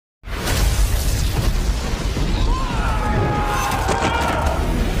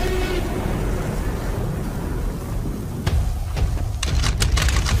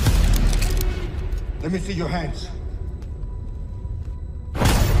Let me see your hands.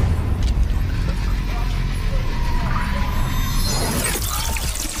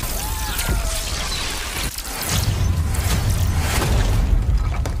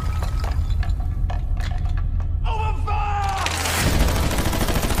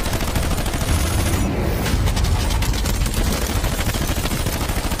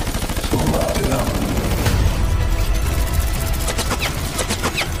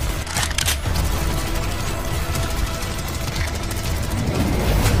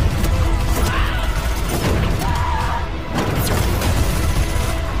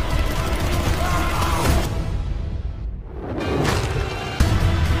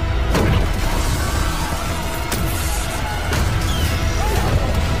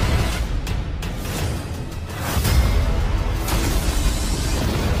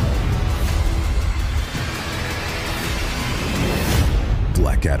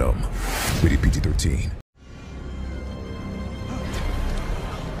 Black Adam, rated PG-13.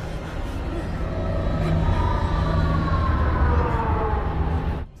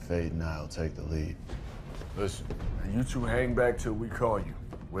 Fate and I'll take the lead. Listen, you two hang back till we call you.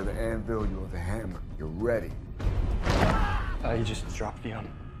 We're the anvil, you're the hammer. You're ready. You just dropped the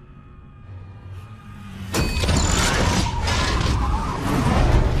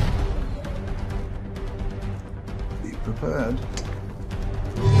Be prepared.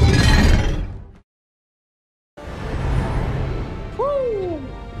 Woo!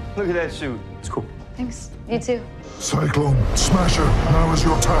 Look at that suit. It's cool. Thanks. You too. Cyclone, Smasher, now is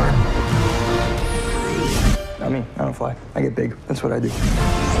your time. Not me. I don't fly. I get big. That's what I do.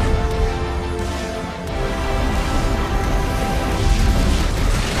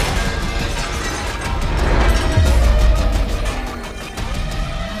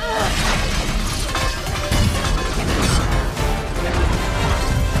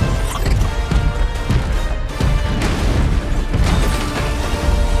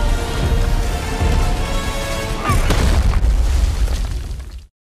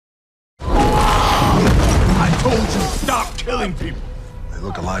 Stop killing people! They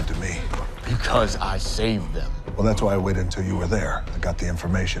look alive to me. Because I saved them. Well, that's why I waited until you were there. I got the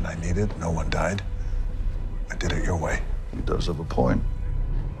information I needed. No one died. I did it your way. He does have a point.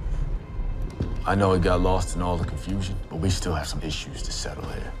 I know it got lost in all the confusion, but we still have some issues to settle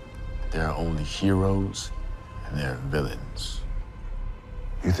here. There are only heroes and there are villains.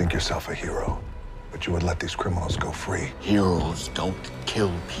 You think yourself a hero, but you would let these criminals go free. Heroes don't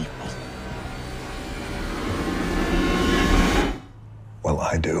kill people. Well,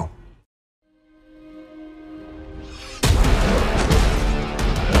 I do.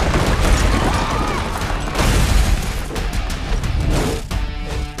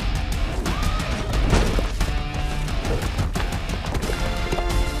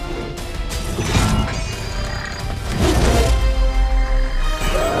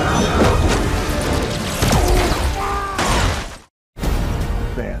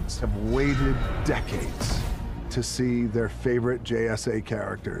 Fans have waited decades to see their favorite JSA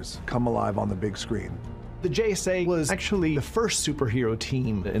characters come alive on the big screen. The JSA was actually the first superhero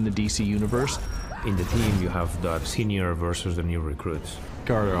team in the DC universe. In the team, you have the senior versus the new recruits.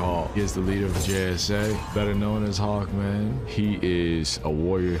 Carter Hall is the leader of the JSA, better known as Hawkman. He is a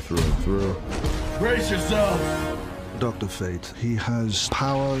warrior through and through. Brace yourself! Dr. Fate, he has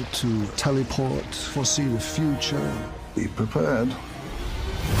power to teleport, foresee the future. Be prepared.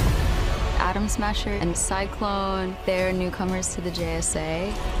 Atom Smasher and Cyclone, they're newcomers to the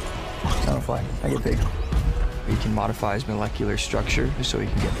JSA. I don't fly. I get big. He can modify his molecular structure so he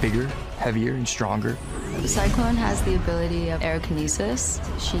can get bigger, heavier, and stronger. Cyclone has the ability of aerokinesis.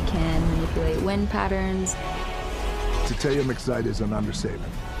 She can manipulate wind patterns. To tell you I'm excited is an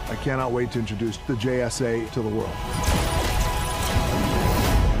understatement. I cannot wait to introduce the JSA to the world.